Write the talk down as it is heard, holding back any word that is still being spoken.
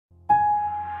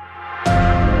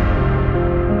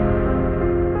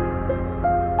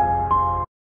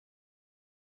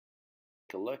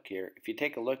look here, if you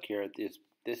take a look here at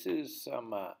this is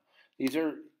some, these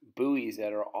are buoys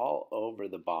that are all over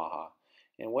the Baja.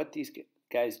 And what these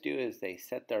guys do is they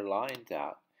set their lines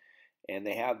out, and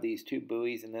they have these two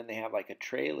buoys, and then they have like a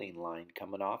trailing line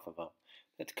coming off of them.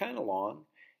 That's kind of long,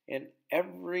 and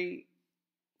every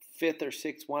fifth or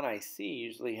sixth one I see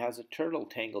usually has a turtle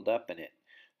tangled up in it.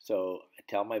 So I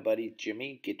tell my buddy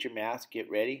Jimmy, get your mask, get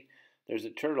ready. There's a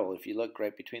turtle, if you look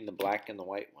right between the black and the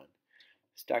white one,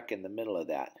 stuck in the middle of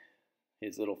that.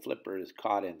 His little flipper is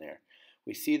caught in there.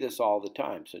 We see this all the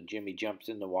time. So Jimmy jumps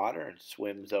in the water and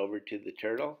swims over to the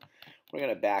turtle. We're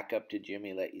going to back up to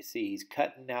Jimmy, let you see. He's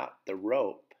cutting out the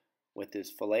rope with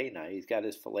his fillet knife. He's got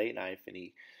his fillet knife, and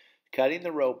he's cutting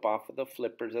the rope off of the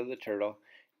flippers of the turtle.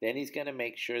 Then he's going to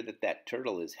make sure that that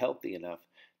turtle is healthy enough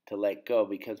to let go,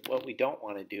 because what we don't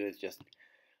want to do is just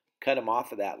cut him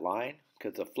off of that line,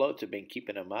 because the floats have been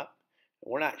keeping him up.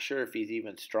 We're not sure if he's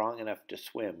even strong enough to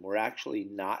swim. We're actually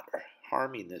not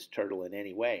harming this turtle in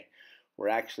any way. We're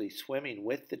actually swimming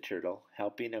with the turtle,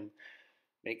 helping him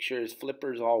make sure his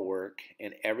flippers all work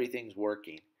and everything's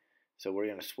working. So we're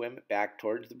going to swim it back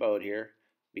towards the boat here,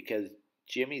 because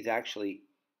Jimmy's actually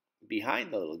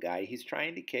behind the little guy. He's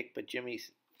trying to kick, but Jimmy's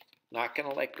not going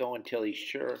to let go until he's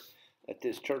sure that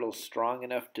this turtle's strong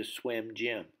enough to swim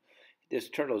Jim. This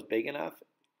turtle's big enough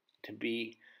to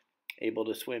be able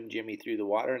to swim Jimmy through the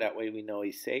water. That way we know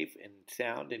he's safe and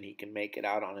sound and he can make it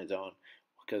out on his own,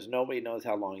 because nobody knows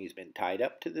how long he's been tied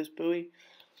up to this buoy,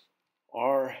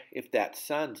 or if that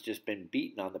sun's just been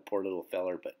beating on the poor little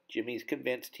feller. But Jimmy's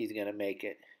convinced he's going to make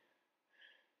it.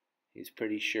 He's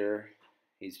pretty sure.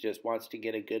 He just wants to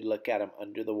get a good look at him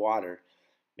under the water,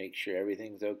 make sure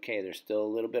everything's okay. There's still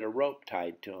a little bit of rope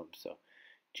tied to him, so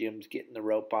Jim's getting the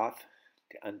rope off,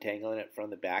 untangling it from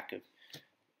the back of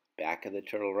the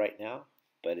turtle right now.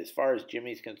 But as far as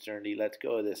Jimmy's concerned, he lets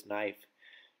go of this knife.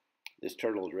 This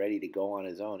turtle is ready to go on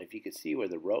his own. If you could see where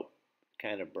the rope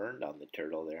kind of burned on the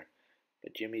turtle there.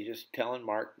 But Jimmy's just telling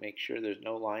Mark, make sure there's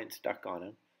no line stuck on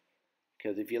him,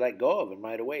 because if you let go of him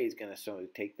right away, he's going to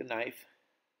take the knife,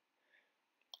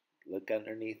 look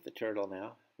underneath the turtle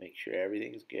now, make sure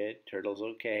everything's good, turtle's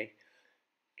okay,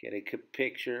 get a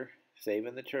picture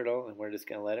saving the turtle, and we're just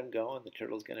going to let him go, and the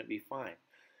turtle's going to be fine.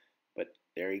 But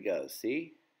there he goes.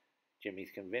 See?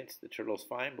 Jimmy's convinced the turtle's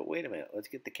fine, but wait a minute. Let's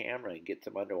get the camera and get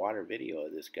some underwater video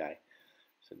of this guy.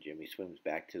 So Jimmy swims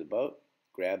back to the boat,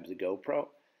 grabs the GoPro,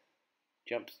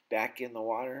 jumps back in the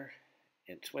water,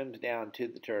 and swims down to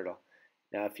the turtle.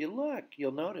 Now, if you look,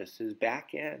 you'll notice his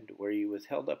back end where he was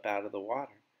held up out of the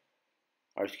water,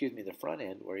 or excuse me, the front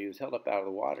end where he was held up out of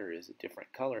the water is a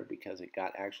different color because it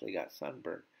actually got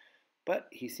sunburned. But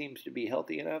he seems to be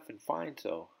healthy enough and fine,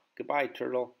 so goodbye,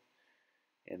 turtle.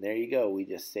 And there you go. We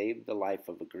just saved the life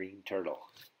of a green turtle.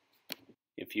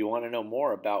 If you want to know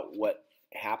more about what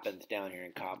happens down here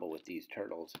in Cabo with these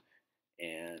turtles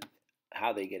and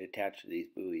how they get attached to these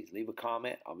buoys, leave a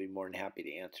comment. I'll be more than happy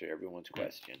to answer everyone's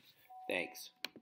question. Thanks.